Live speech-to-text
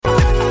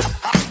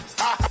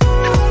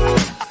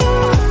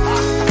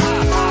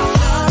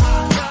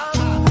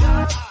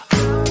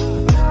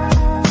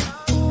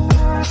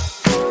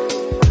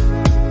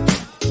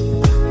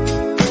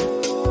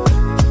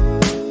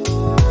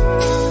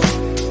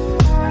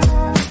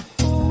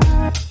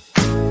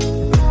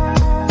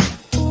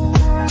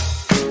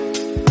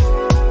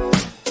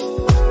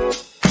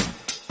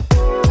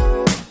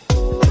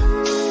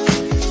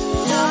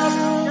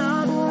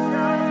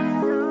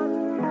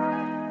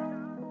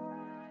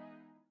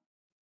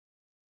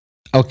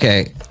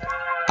Okay.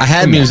 I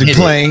had music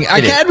playing.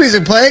 I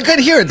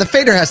couldn't hear it. The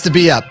fader has to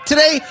be up.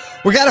 Today,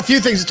 we got a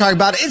few things to talk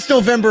about. It's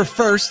November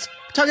 1st.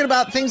 We're talking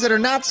about things that are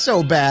not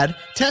so bad.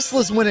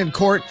 Tesla's win in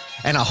court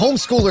and a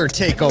homeschooler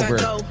takeover.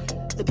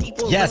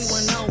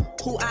 Yes.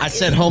 I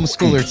said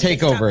homeschooler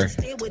takeover.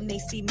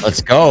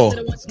 Let's go.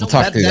 We'll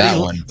talk through that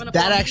one.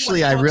 That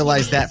actually, I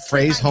realized that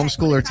phrase,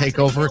 homeschooler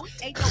takeover,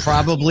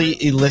 probably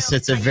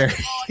elicits a very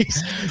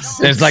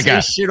there's like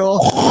a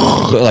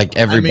like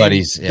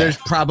everybody's. There's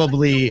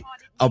probably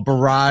a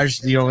barrage.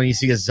 You know, when you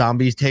see a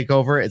zombie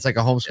takeover, it's like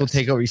a homeschool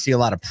takeover. You see a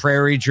lot of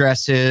prairie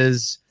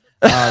dresses.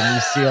 You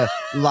see a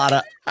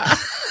lot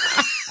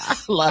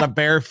of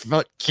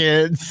barefoot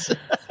kids.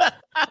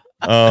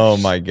 Oh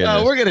my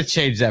goodness! We're gonna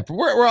change that.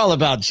 We're all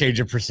about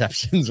changing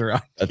perceptions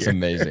around. That's here.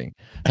 Amazing.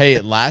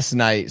 Hey, last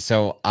night,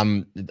 so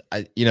the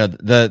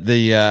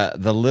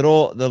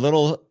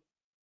little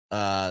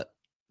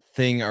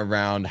thing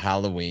around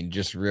Halloween,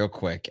 just real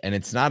quick, and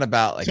it's not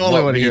about like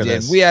what we did.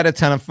 This. We had a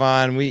ton of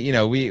fun. We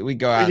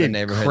go out in the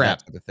neighborhood.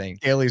 Crap. That type of thing.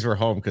 Dailies were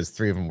home because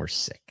 3 of them were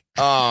sick.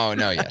 Oh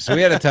no, yeah. So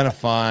we had a ton of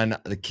fun.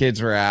 The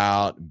kids were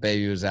out,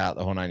 baby was out,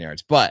 the whole 9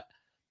 yards. But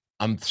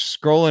I'm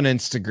scrolling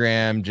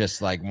Instagram,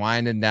 just like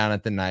winding down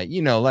at the night,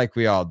 like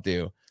we all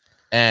do.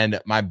 And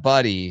my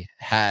buddy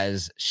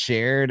has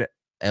shared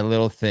a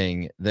little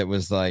thing that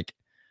was like,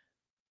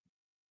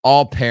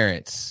 all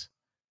parents,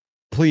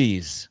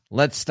 please,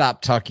 let's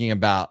stop talking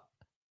about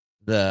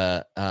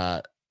the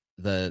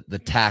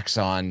tax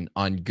on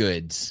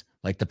goods,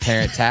 like the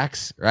parent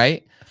tax,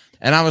 right?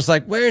 And I was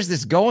like, where is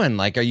this going?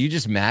 Like, are you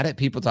just mad at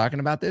people talking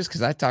about this?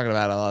 Because I talk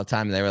about it all the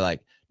time. And they were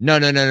like,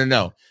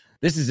 no.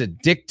 This is a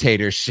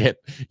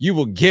dictatorship. You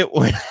will get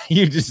what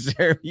you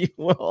deserve. You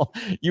will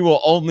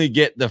only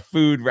get the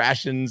food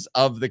rations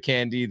of the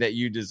candy that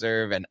you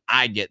deserve, and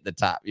I get the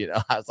top.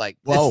 I was like,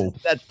 whoa,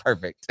 that's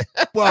perfect.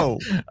 Whoa,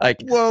 like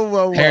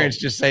whoa. Parents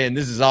just saying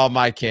this is all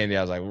my candy.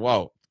 I was like,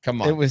 whoa. Come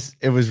on. It was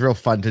real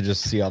fun to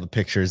just see all the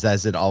pictures,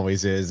 as it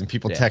always is, and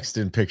people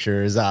texting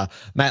pictures.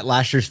 Matt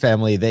Lasher's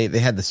family, they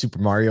had the Super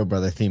Mario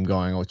Brother theme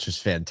going, which was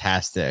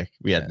fantastic.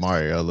 We had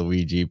Mario,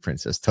 Luigi,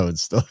 Princess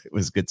Toadstool. It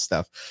was good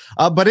stuff.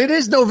 But it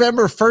is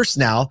November 1st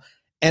now,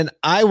 and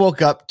I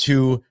woke up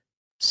to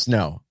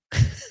snow.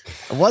 I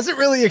wasn't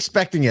really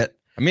expecting it.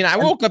 I mean, I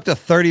woke up to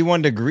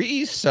 31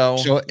 degrees,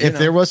 so if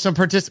there was some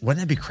wouldn't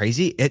that be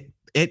crazy?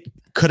 It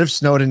could have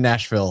snowed in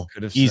Nashville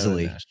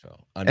easily.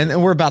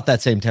 And we're about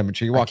that same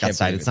temperature. You walk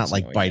outside, it's not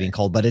like biting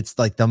cold, but it's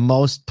like the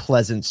most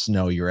pleasant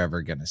snow you're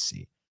ever going to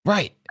see.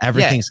 Right.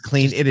 Everything's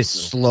clean. It is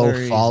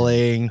slow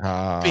falling,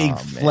 big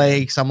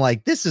flakes. I'm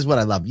like, this is what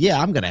I love.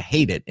 Yeah, I'm going to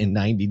hate it in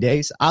 90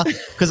 days.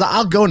 Because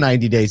I'll go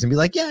 90 days and be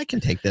like, yeah, I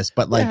can take this.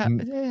 But like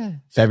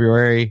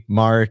February,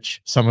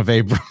 March, some of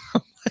April,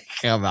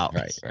 I'm out.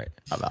 Right.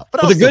 I'm out.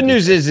 But the good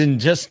news is in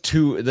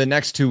the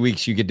next 2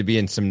 weeks, you get to be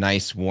in some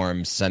nice,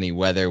 warm, sunny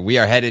weather. We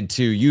are headed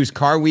to Used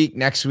Car Week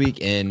next week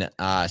in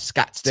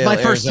Scottsdale, It's my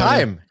first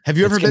time. Have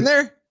you ever been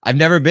there? I've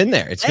never been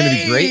there. It's going to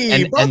be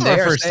great. And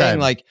they're first saying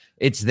like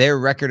it's their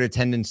record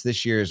attendance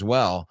this year as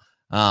well,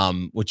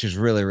 which is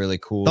really, really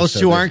cool. Those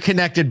two aren't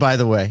connected, by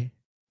the way.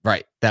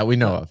 Right. That we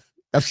know of.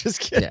 I'm just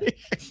kidding. Yeah.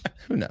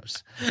 Who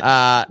knows?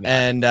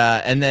 And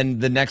then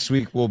the next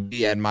week we'll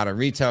be at Modern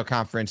Retail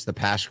Conference, the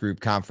Pass Group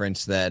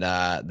Conference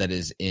that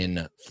is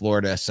in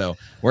Florida. So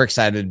we're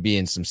excited to be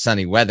in some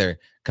sunny weather,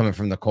 coming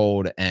from the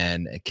cold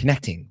and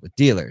connecting with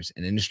dealers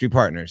and industry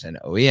partners and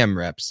OEM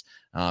reps,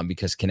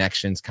 because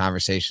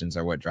conversations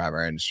are what drive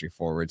our industry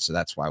forward. So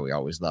that's why we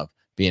always love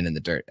being in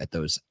the dirt at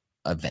those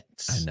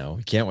events. I know.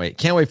 Can't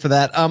wait for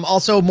that.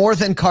 Also,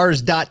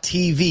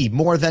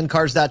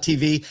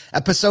 morethancars.tv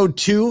episode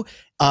 2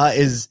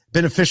 is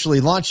been officially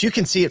launched. You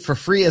can see it for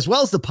free, as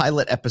well as the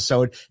pilot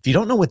episode. If you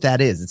don't know what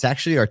that is, it's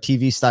actually our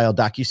TV style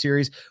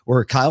docuseries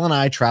where Kyle and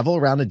I travel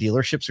around to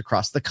dealerships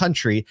across the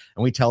country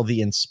and we tell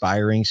the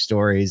inspiring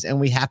stories,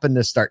 and we happen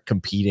to start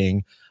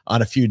competing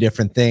on a few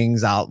different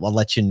things. I'll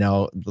let you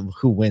know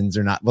who wins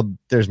or not. Well,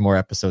 there's more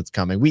episodes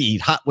coming. We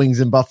eat hot wings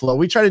in Buffalo.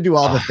 We try to do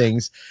all the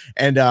things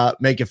and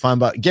make it fun,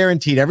 but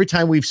guaranteed every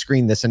time we've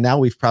screened this, and now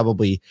we've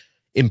probably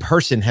in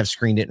person have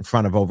screened it in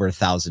front of over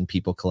 1,000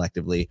 people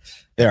collectively.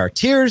 There are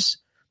tears,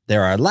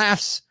 there are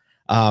laughs,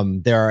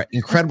 there are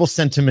incredible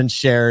sentiments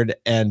shared,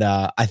 and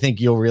I think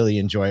you'll really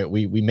enjoy it.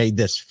 We made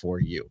this for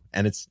you,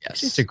 and it's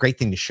a great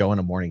thing to show in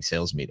a morning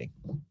sales meeting.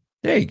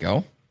 There you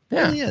go.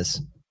 Yeah, it really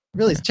is.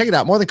 Really, check it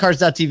out.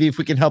 Morethancars.tv. If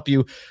we can help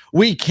you,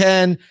 we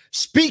can.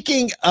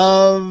 Speaking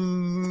of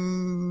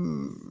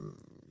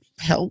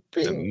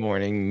helping, the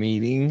morning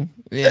meeting,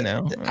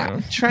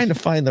 I'm trying to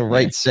find the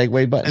right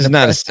segue button. It's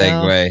not a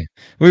segue.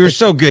 We were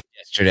so good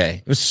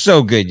yesterday. It was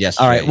so good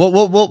yesterday. All right,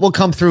 we'll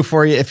come through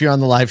for you if you're on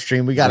the live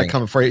stream. We got to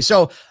come for you.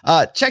 So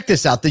check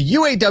this out. The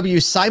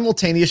UAW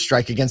simultaneous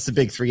strike against the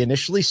Big Three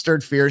initially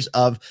stirred fears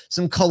of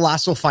some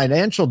colossal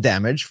financial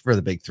damage for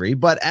the Big Three,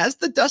 but as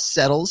the dust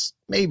settles,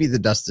 maybe the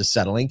dust is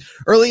settling,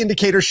 early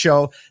indicators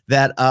show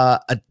that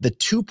the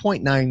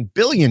 $2.9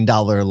 billion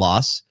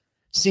loss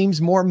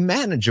seems more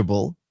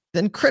manageable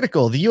Then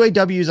critical, the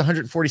UAW's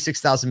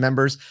 146,000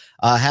 members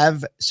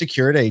have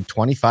secured a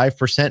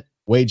 25%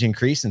 wage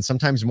increase, and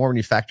sometimes more when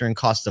you factor in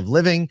cost of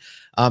living,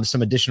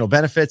 some additional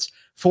benefits.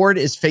 Ford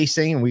is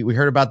facing, and we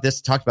heard about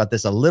this, talked about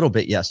this a little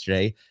bit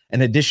yesterday,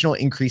 an additional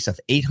increase of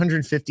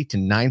 $850 to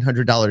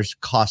 $900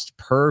 cost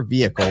per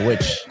vehicle,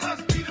 which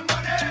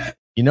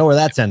you know where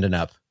that's ending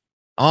up.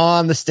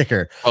 On the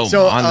sticker. Oh,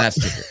 so, on that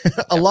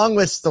sticker. Along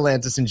with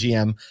Stellantis and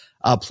GM,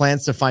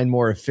 plans to find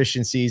more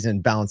efficiencies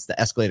and balance the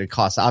escalated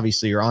costs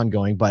obviously are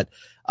ongoing. But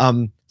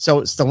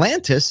so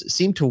Stellantis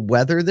seemed to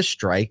weather the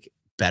strike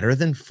better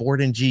than Ford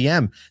and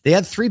GM. They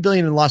had $3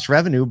 billion in lost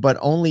revenue, but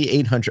only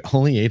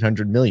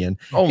 $800 million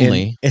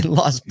in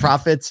lost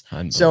profits.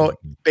 So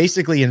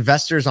basically,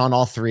 investors on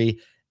all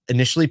three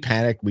initially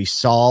panicked. We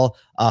saw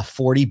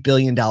 $40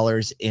 billion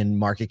in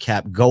market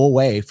cap go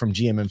away from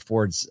GM and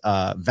Ford's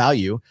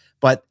value.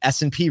 But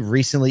S&P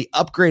recently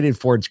upgraded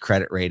Ford's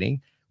credit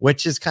rating,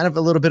 which is kind of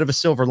a little bit of a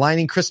silver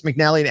lining. Chris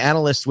McNally, an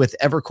analyst with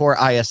Evercore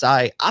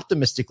ISI,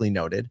 optimistically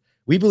noted,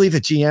 we believe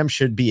that GM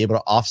should be able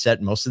to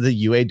offset most of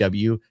the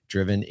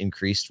UAW-driven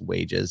increased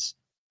wages.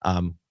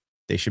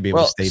 They should be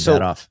able to stave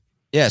that off.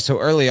 Yeah, so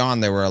early on,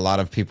 there were a lot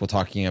of people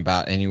talking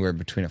about anywhere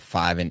between a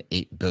 $5 and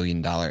 $8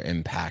 billion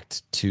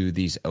impact to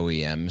these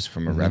OEMs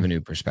from a revenue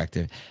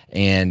perspective.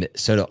 And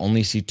so to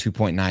only see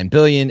 $2.9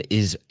 billion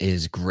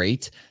is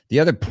great. The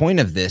other point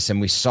of this, and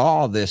we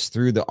saw this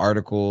through the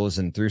articles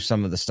and through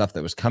some of the stuff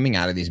that was coming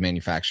out of these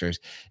manufacturers,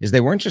 is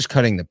they weren't just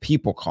cutting the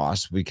people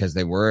costs because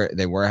they were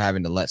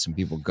having to let some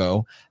people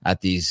go at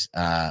these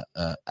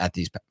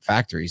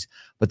factories,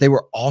 but they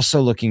were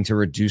also looking to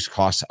reduce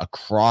costs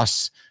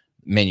across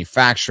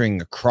manufacturing,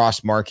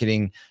 across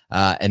marketing,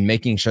 and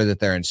making sure that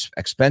their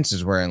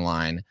expenses were in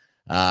line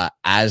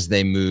as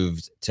they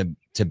moved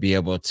to be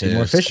able to be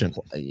more efficient,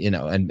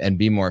 and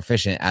be more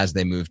efficient as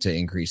they move to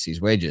increase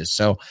these wages.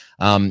 So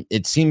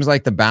it seems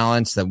like the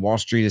balance that Wall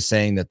Street is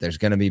saying that there's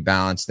going to be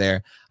balance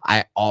there.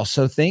 I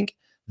also think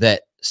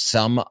that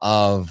some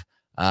of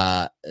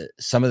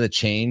the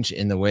change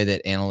in the way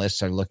that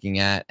analysts are looking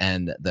at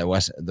and the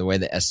way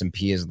that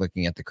S&P is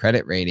looking at the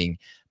credit rating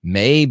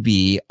may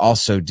be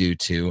also due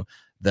to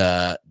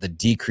the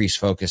decreased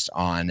focus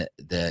on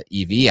the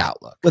EV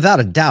outlook. Without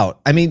a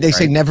doubt. I mean, they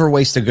say never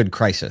waste a good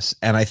crisis.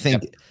 And I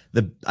think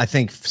I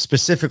think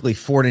specifically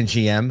Ford and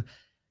GM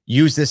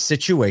use this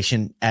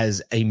situation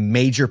as a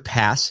major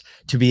pass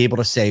to be able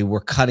to say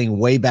we're cutting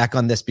way back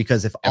on this,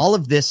 because if all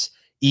of this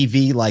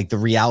EV, like the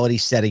reality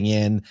setting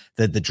in,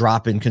 the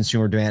drop in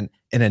consumer demand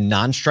in a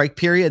non-strike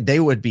period,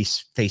 they would be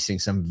facing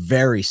some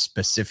very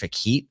specific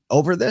heat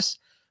over this.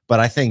 But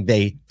I think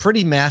they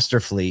pretty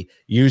masterfully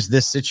use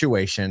this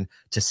situation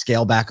to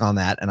scale back on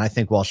that. And I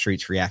think Wall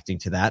Street's reacting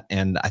to that.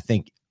 And I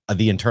think the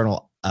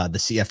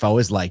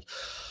CFO is like,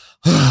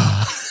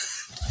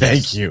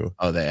 thank you.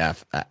 Oh, they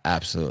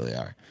absolutely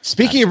are.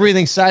 Speaking of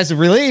breathing sighs of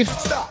relief.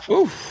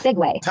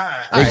 Segue.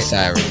 Big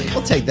sigh of relief.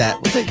 We'll take that.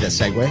 We'll take that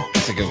segue.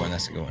 That's a good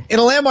one. In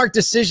a landmark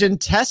decision,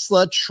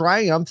 Tesla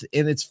triumphed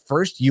in its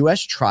first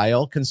U.S.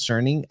 trial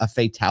concerning a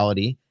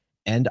fatality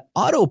and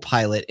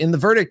autopilot. In the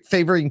verdict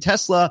favoring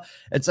Tesla,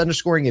 it's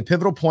underscoring a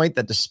pivotal point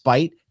that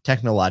despite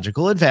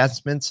technological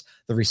advancements,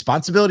 the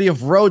responsibility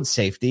of road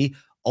safety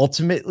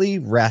ultimately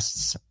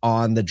rests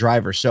on the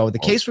driver. So the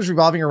case was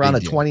revolving around a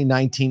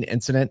 2019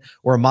 incident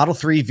where a Model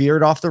 3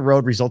 veered off the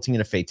road, resulting in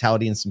a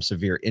fatality and some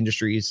severe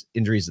injuries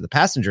to the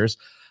passengers.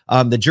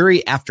 The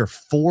jury, after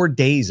 4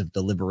 days of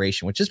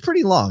deliberation, which is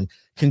pretty long,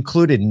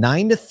 concluded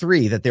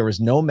 9-3 that there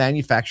was no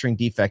manufacturing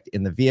defect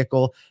in the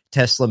vehicle.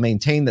 Tesla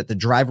maintained that the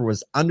driver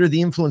was under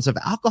the influence of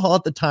alcohol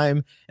at the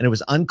time, and it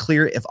was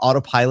unclear if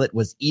autopilot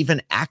was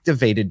even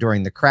activated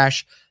during the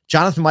crash.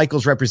 Jonathan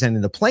Michaels,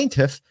 representing the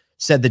plaintiff,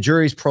 said the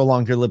jury's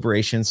prolonged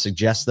deliberations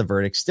suggest the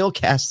verdict still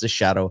casts a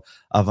shadow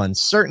of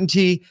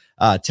uncertainty.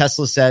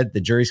 Tesla said the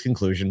jury's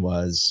conclusion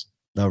was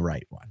the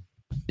right one.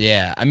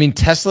 Yeah, I mean,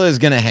 Tesla is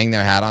going to hang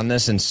their hat on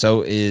this, and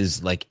so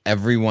is like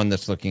everyone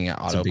that's looking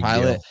at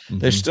autopilot.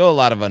 There's still a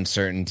lot of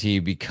uncertainty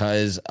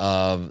because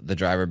of the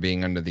driver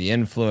being under the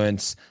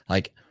influence.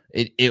 Like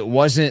it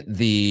wasn't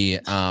the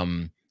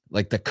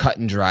the cut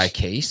and dry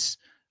case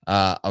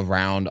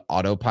around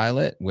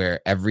autopilot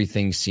where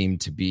everything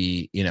seemed to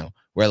be,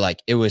 where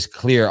like it was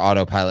clear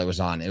autopilot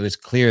was on. It was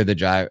clear the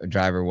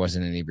driver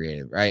wasn't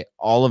inebriated, right?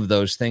 All of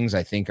those things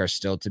I think are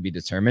still to be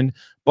determined,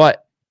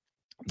 but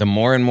the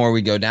more and more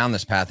we go down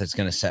this path, it's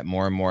going to set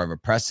more and more of a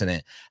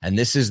precedent. And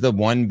this is the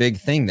one big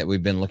thing that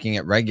we've been looking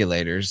at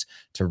regulators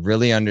to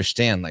really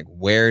understand, like,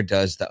 where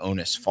does the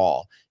onus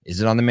fall?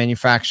 Is it on the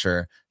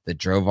manufacturer that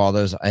drove all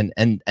those? And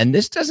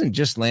this doesn't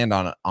just land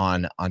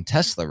on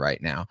Tesla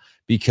right now,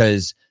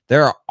 because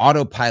there are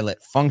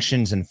autopilot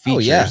functions and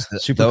features.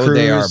 Super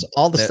Cruise,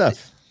 all the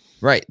stuff.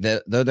 Right.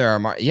 Though there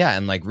are,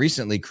 and like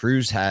recently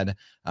Cruise had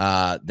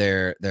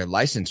their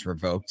license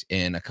revoked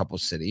in a couple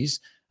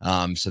cities.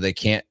 So they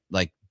can't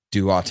like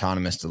do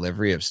autonomous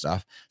delivery of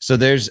stuff. So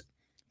there's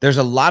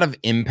a lot of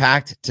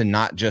impact to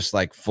not just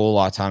like full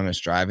autonomous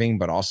driving,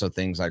 but also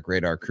things like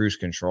radar cruise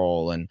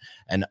control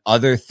and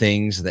other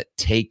things that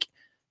take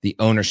the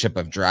ownership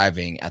of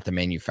driving at the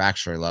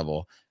manufacturer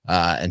level.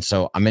 And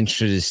so I'm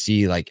interested to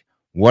see like,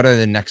 what are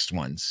the next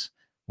ones?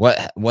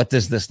 What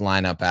does this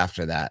line up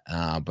after that?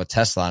 But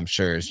Tesla, I'm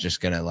sure, is just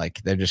gonna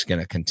like, they're just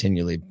gonna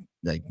continually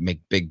like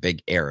make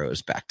big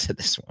arrows back to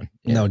this one.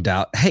 No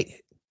doubt.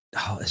 Hey,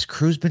 has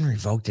Cruise been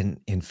revoked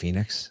in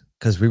Phoenix?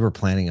 Because we were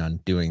planning on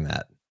doing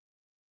that.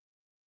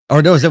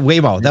 Or no, was it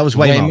Waymo? That was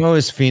Waymo. Waymo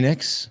is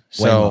Phoenix.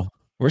 So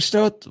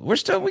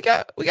Waymo. we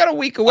got a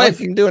week away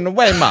from doing the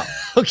Waymo.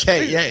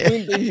 Okay,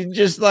 yeah.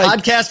 Just like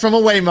podcast from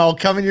a Waymo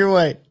coming your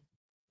way.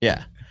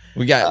 Yeah.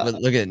 We got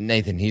look at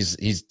Nathan.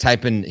 He's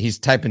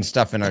typing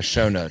stuff in our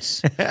show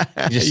notes.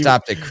 He just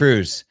stopped at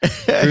Cruise.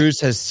 Cruise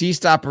has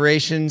ceased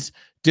operations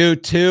due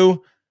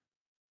to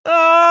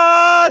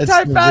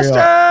type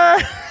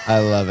faster. I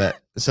love it.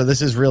 So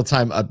this is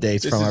real-time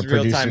updates from our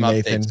producer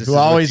Nathan, who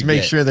always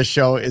makes sure the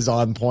show is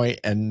on point,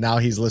 and now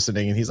he's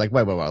listening and he's like,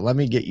 wait, let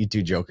me get you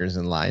two jokers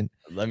in line.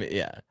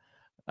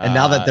 And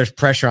now that there's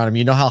pressure on him,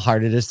 you know how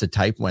hard it is to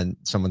type when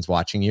someone's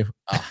watching you?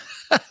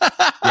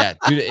 Yeah,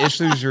 due to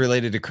issues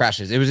related to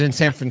crashes. It was in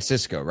San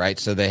Francisco, right?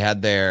 So they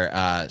had their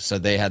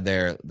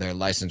their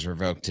license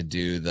revoked to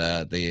do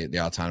the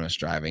autonomous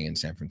driving in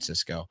San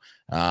Francisco.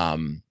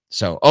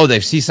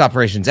 They've ceased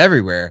operations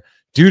everywhere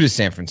due to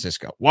San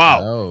Francisco.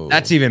 Wow,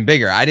 that's even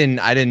bigger. I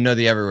didn't know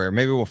the everywhere.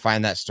 Maybe we'll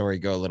find that story,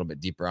 go a little bit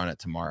deeper on it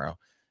tomorrow.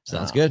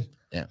 Sounds good.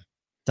 Yeah,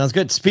 sounds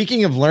good.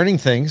 Speaking of learning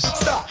things,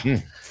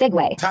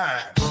 segue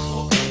time.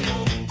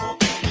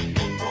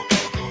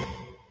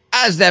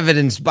 As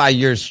evidenced by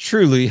yours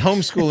truly,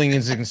 homeschooling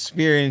is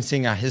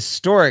experiencing a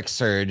historic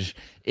surge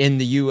in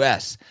the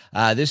U.S.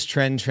 This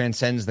trend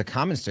transcends the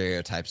common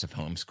stereotypes of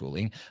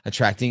homeschooling,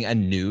 attracting a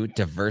new,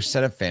 diverse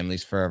set of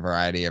families for a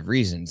variety of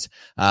reasons.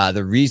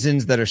 The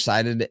reasons that are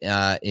cited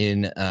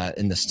in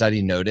the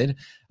study noted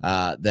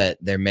that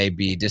there may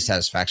be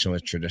dissatisfaction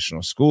with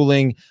traditional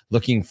schooling,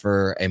 looking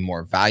for a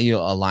more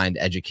value-aligned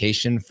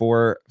education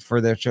for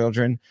their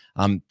children.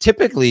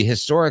 Typically,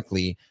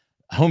 historically,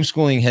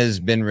 homeschooling has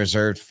been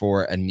reserved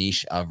for a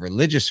niche of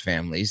religious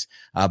families,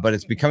 but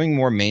it's becoming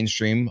more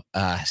mainstream,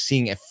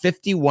 seeing a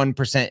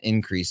 51%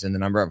 increase in the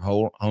number of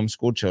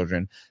homeschooled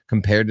children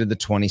compared to the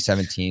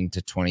 2017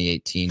 to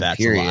 2018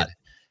 period.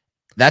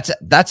 That's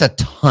a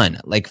ton,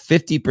 like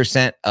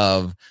 50%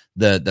 of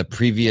the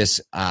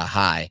previous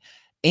high.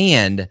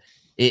 And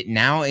it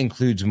now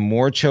includes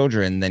more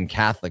children than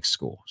Catholic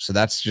school. So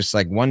that's just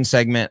like one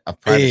segment of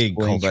private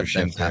school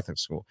than Catholic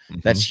school.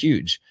 Mm-hmm. That's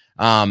huge.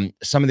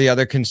 Some of the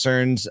other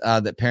concerns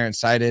that parents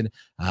cited,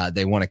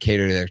 they want to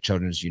cater to their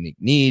children's unique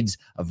needs,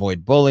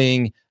 avoid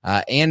bullying,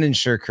 and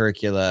ensure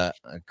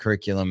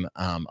curriculum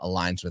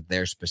aligns with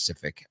their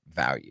specific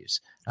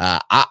values.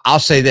 I'll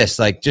say this,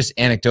 like just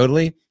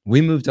anecdotally, we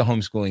moved to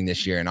homeschooling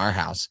this year in our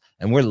house,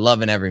 and we're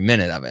loving every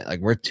minute of it. Like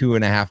we're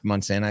 2.5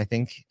 months in, I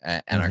think,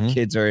 and our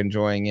kids are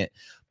enjoying it.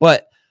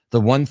 But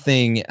the one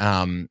thing,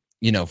 from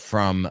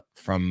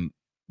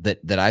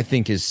that I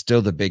think is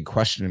still the big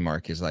question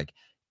mark is like,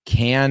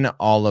 can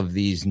all of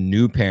these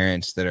new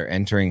parents that are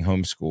entering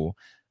homeschool,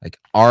 like,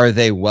 are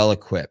they well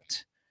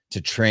equipped to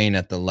train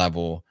at the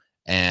level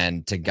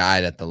and to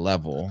guide at the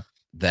level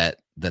that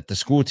the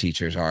school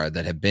teachers are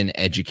that have been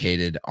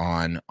educated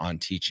on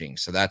teaching?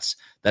 So that's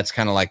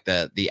kind of like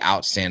the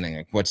outstanding,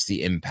 like what's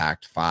the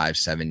impact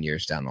 5-7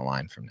 years down the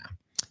line from now?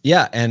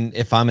 Yeah. And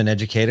if I'm an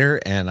educator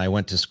and I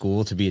went to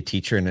school to be a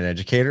teacher and an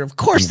educator, of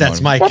course,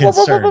 that's my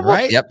concern,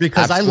 right? Yep,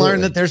 because absolutely. I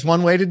learned that there's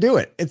one way to do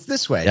it. It's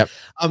this way. Yep.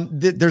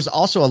 There's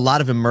also a lot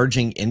of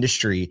emerging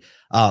industry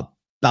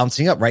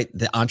bouncing up, right?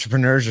 The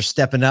entrepreneurs are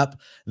stepping up,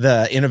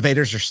 the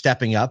innovators are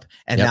stepping up,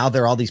 and now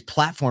there are all these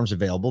platforms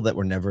available that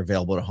were never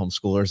available to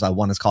homeschoolers.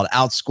 One is called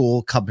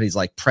OutSchool, companies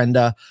like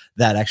Prenda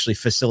that actually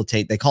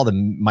facilitate, they call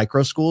them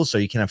micro schools. So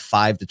you can have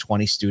 5 to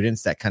 20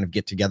 students that kind of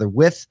get together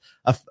with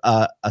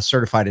a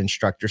certified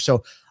instructor.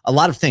 So a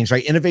lot of things,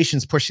 right?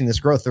 Innovation's pushing this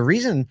growth. The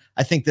reason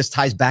I think this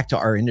ties back to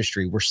our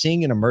industry, we're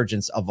seeing an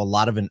emergence of a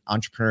lot of an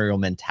entrepreneurial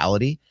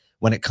mentality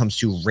when it comes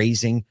to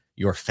raising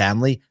your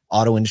family.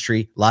 Auto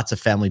industry, lots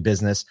of family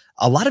business,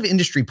 a lot of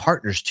industry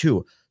partners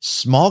too,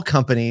 small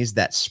companies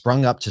that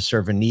sprung up to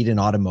serve a need in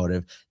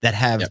automotive that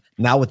have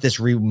now with this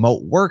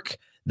remote work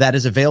that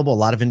is available. A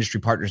lot of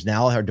industry partners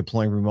now are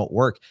deploying remote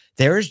work.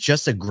 There is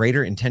just a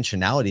greater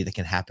intentionality that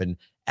can happen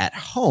at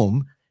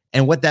home.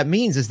 And what that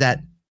means is that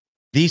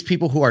these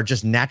people who are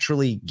just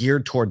naturally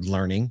geared toward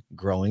learning,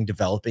 growing,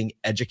 developing,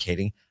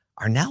 educating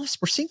are now,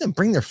 we're seeing them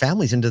bring their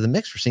families into the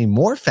mix. We're seeing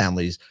more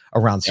families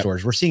around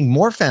stores. We're seeing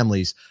more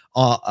families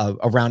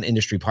around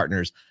industry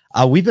partners.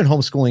 We've been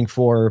homeschooling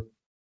for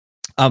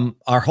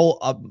our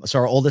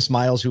oldest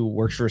Miles, who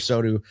works for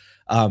Sodu.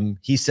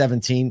 He's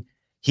 17.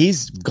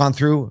 He's gone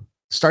through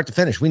start to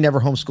finish. We never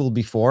homeschooled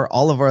before.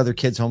 All of our other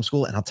kids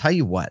homeschool. And I'll tell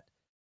you what,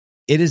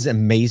 it is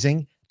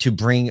amazing to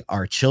bring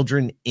our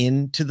children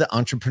into the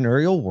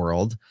entrepreneurial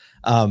world.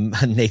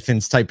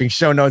 Nathan's typing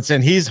show notes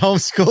and he's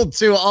homeschooled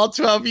too, all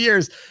 12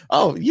 years.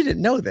 Oh, you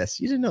didn't know this.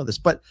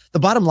 But the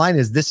bottom line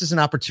is this is an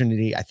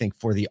opportunity, I think,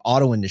 for the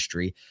auto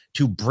industry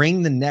to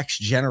bring the next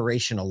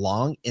generation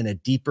along in a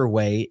deeper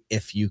way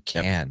if you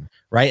can,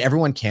 right?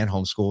 Everyone can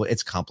homeschool.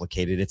 It's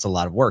complicated. It's a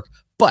lot of work.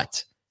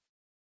 But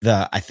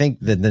I think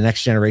the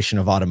next generation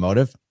of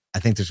automotive, I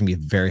think there's gonna be a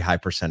very high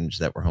percentage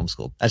that were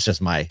homeschooled. That's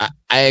just my.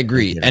 I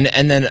agree, and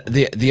then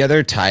the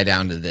other tie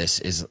down to this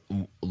is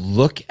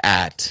look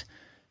at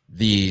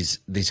these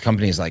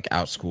companies like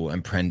OutSchool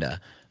and Prenda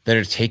that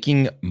are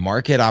taking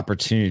market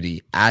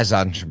opportunity as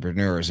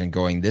entrepreneurs and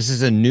going, this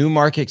is a new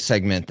market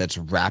segment that's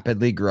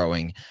rapidly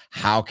growing.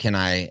 How can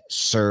I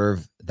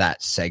serve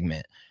that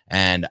segment?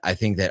 And I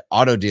think that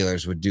auto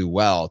dealers would do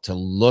well to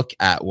look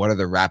at what are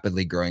the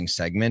rapidly growing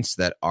segments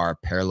that are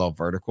parallel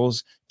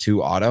verticals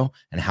to auto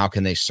and how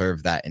can they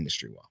serve that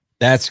industry well.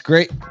 That's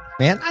great,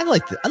 man. I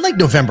like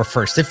November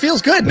 1st. It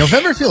feels good.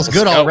 November feels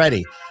good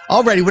already.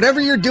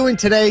 Whatever you're doing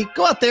today,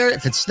 go out there.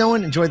 If it's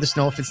snowing, enjoy the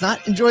snow. If it's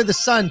not, enjoy the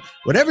sun.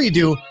 Whatever you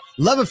do,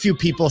 love a few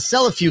people,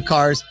 sell a few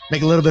cars,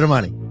 make a little bit of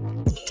money.